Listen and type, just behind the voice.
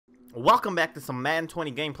Welcome back to some Madden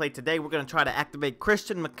 20 gameplay. Today we're going to try to activate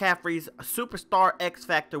Christian McCaffrey's Superstar X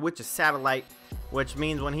Factor, which is satellite, which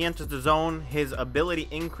means when he enters the zone, his ability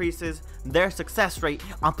increases their success rate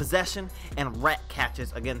on possession and rat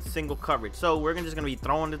catches against single coverage. So we're just going to be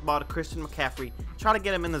throwing this ball to Christian McCaffrey, try to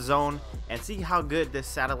get him in the zone and see how good this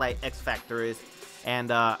satellite X Factor is.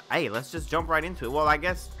 And hey, let's just jump right into it. Well, I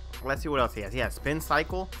guess let's see what else he has. He has spin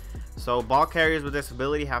cycle. So ball carriers with this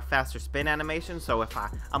ability have faster spin animation. So if I'm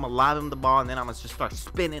gonna lob him the ball and then I'm gonna just start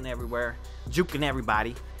spinning everywhere, juking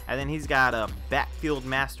everybody. And then he's got a backfield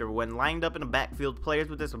master. When lined up in the backfield, players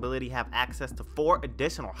with this ability have access to 4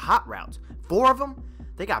 additional hot routes. 4 of them.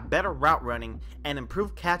 They got better route running and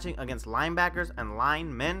improved catching against linebackers and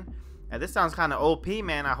linemen. And this sounds kind of OP,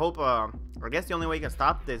 man. I hope. I guess the only way you can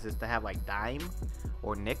stop this is to have like dime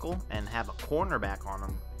or nickel and have a cornerback on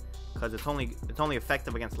them, because it's only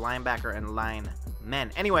effective against linebacker and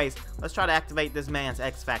linemen. Anyways, let's try to activate this man's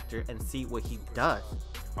X Factor and see what he does.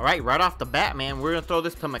 All right, right off the bat, man, we're gonna throw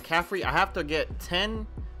this to McCaffrey. I have to get 10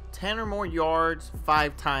 or more yards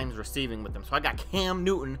 5 times receiving with him. So I got Cam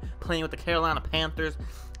Newton playing with the Carolina Panthers.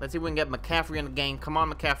 Let's see if we can get McCaffrey in the game. Come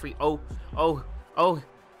on, McCaffrey. Oh.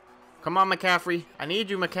 Come on, McCaffrey. I need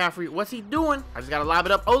you, McCaffrey. What's he doing? I just gotta lob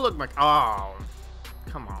it up. Oh, look, oh,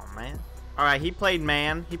 come on, man. All right, he played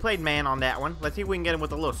man. He played man on that one. Let's see if we can get him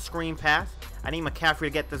with a little screen pass. I need McCaffrey to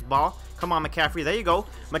get this ball. Come on, McCaffrey. There you go.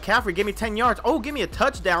 McCaffrey, give me 10 yards. Oh, give me a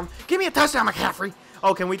touchdown. Give me a touchdown, McCaffrey.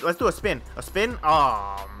 Oh, let's do a spin. A spin?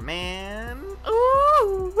 Oh, man.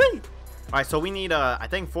 Ooh, wait. All right, so we need, I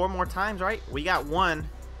think 4 more times, right? We got 1.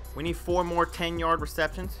 We need 4 more 10-yard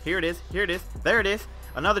receptions. Here it is. Here it is. There it is.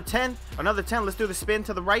 Another 10. Another 10. Let's do the spin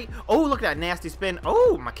to the right. Oh, look at that nasty spin.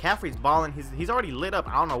 Oh, McCaffrey's balling. He's already lit up.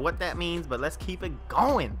 I don't know what that means, but let's keep it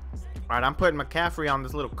going. All right, I'm putting McCaffrey on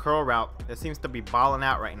this little curl route. It seems to be balling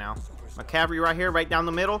out right now. McCaffrey right here, right down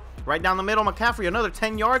the middle. Right down the middle, McCaffrey. Another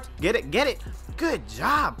 10 yards. Get it, get it. Good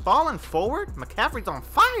job. Balling forward. McCaffrey's on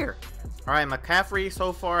fire. All right, McCaffrey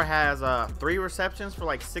so far has 3 receptions for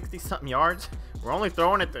like 60-something yards. We're only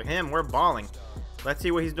throwing it to him. We're balling. Let's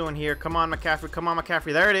see what he's doing here. Come on, McCaffrey. Come on,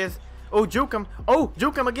 McCaffrey. There it is. Oh, juke him. Oh,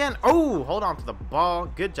 juke him again. Oh, hold on to the ball.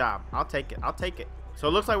 Good job. I'll take it. I'll take it. So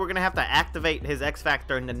it looks like we're going to have to activate his X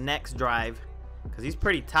Factor in the next drive, because he's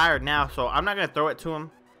pretty tired now. So I'm not going to throw it to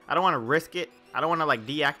him. I don't want to risk it. I don't want to like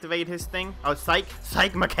deactivate his thing. Oh, psych.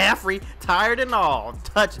 McCaffrey. Tired and all.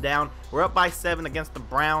 Touchdown. We're up by 7 against the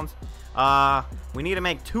Browns. We need to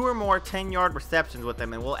make 2 or more 10-yard receptions with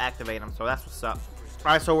him and we'll activate him. So that's what's up.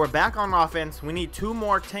 All right, so we're back on offense. We need 2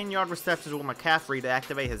 more 10-yard receptions with McCaffrey to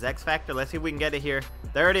activate his X Factor. Let's see if we can get it here.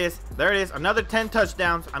 There it is. There it is. Another 10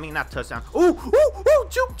 touchdowns. I mean, not touchdowns. Ooh,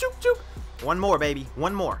 juke. 1 more, baby.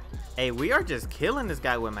 1 more. Hey, we are just killing this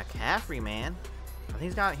guy with McCaffrey, man. I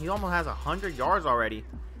think he almost has 100 yards already.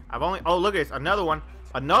 Oh, look at this. Another one.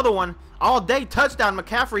 Another one. All day touchdown,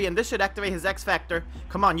 McCaffrey, and this should activate his X Factor.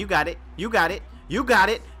 Come on, you got it. You got it. You got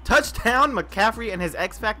it. Touchdown, McCaffrey, and his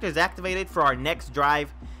X Factor is activated for our next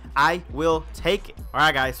drive. I will take it. All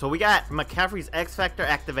right, guys, so we got McCaffrey's X Factor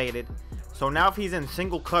activated. So now if he's in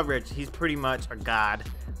single coverage, he's pretty much a god.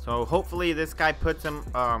 So hopefully this guy puts him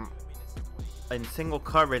in single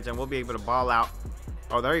coverage and we'll be able to ball out.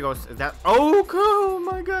 Oh, there he goes. Is that? Oh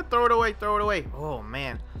my God. Throw it away. Throw it away. Oh,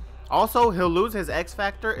 man. Also, he'll lose his X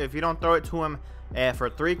Factor if you don't throw it to him for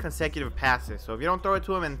 3 consecutive passes. So if you don't throw it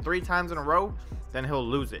to him in 3 times in a row, then he'll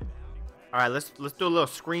lose it. All right, let's do a little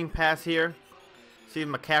screen pass here. See if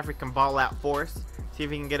McCaffrey can ball out for us. See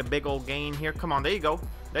if he can get a big old gain here. Come on, there you go.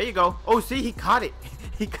 There you go. Oh, see, he caught it.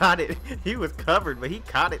 He caught it. He was covered, but he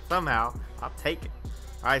caught it somehow. I'll take it.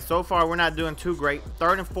 All right, so far we're not doing too great.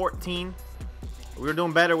 3rd and 14. We were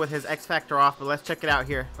doing better with his X Factor off, but let's check it out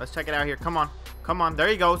here. Let's check it out here. Come on. Come on. There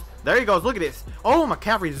he goes. There he goes. Look at this. Oh,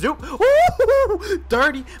 McCaffrey. Zoop. Ooh,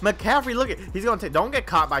 dirty. McCaffrey. Look at. He's going to take. Don't get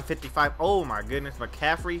caught by 55. Oh, my goodness.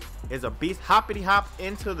 McCaffrey is a beast. Hoppity hop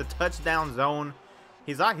into the touchdown zone.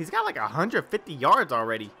 He's got like 150 yards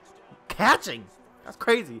already. Catching. That's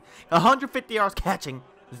crazy. 150 yards catching.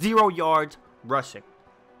 0 yards rushing.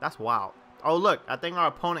 That's wild. Oh, look. I think our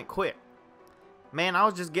opponent quit. Man, I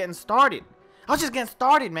was just getting started.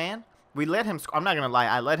 Man. We let him score. I'm not going to lie.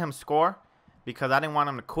 I let him score because I didn't want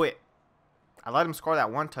him to quit. I let him score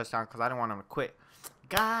that 1 touchdown because I didn't want him to quit.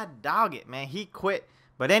 God dog it, man. He quit.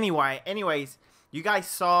 But anyways, you guys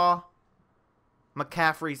saw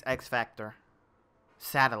McCaffrey's X Factor.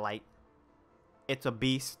 Satellite. It's a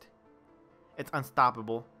beast. It's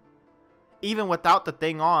unstoppable. Even without the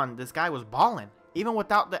thing on, this guy was balling. Even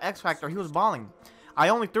without the X Factor, he was balling. I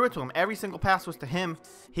only threw it to him. Every single pass was to him.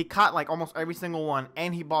 He caught like almost every single one,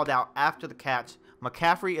 and he balled out after the catch.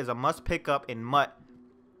 McCaffrey is a must pick up in MUT.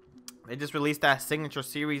 They just released that signature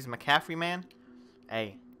series McCaffrey, man.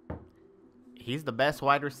 Hey, he's the best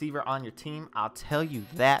wide receiver on your team. I'll tell you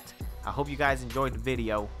that. I hope you guys enjoyed the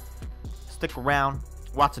video. Stick around,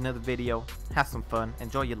 watch another video, have some fun,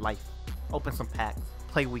 enjoy your life, open some packs,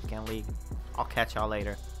 play weekend league. I'll catch y'all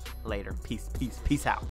later. Peace out.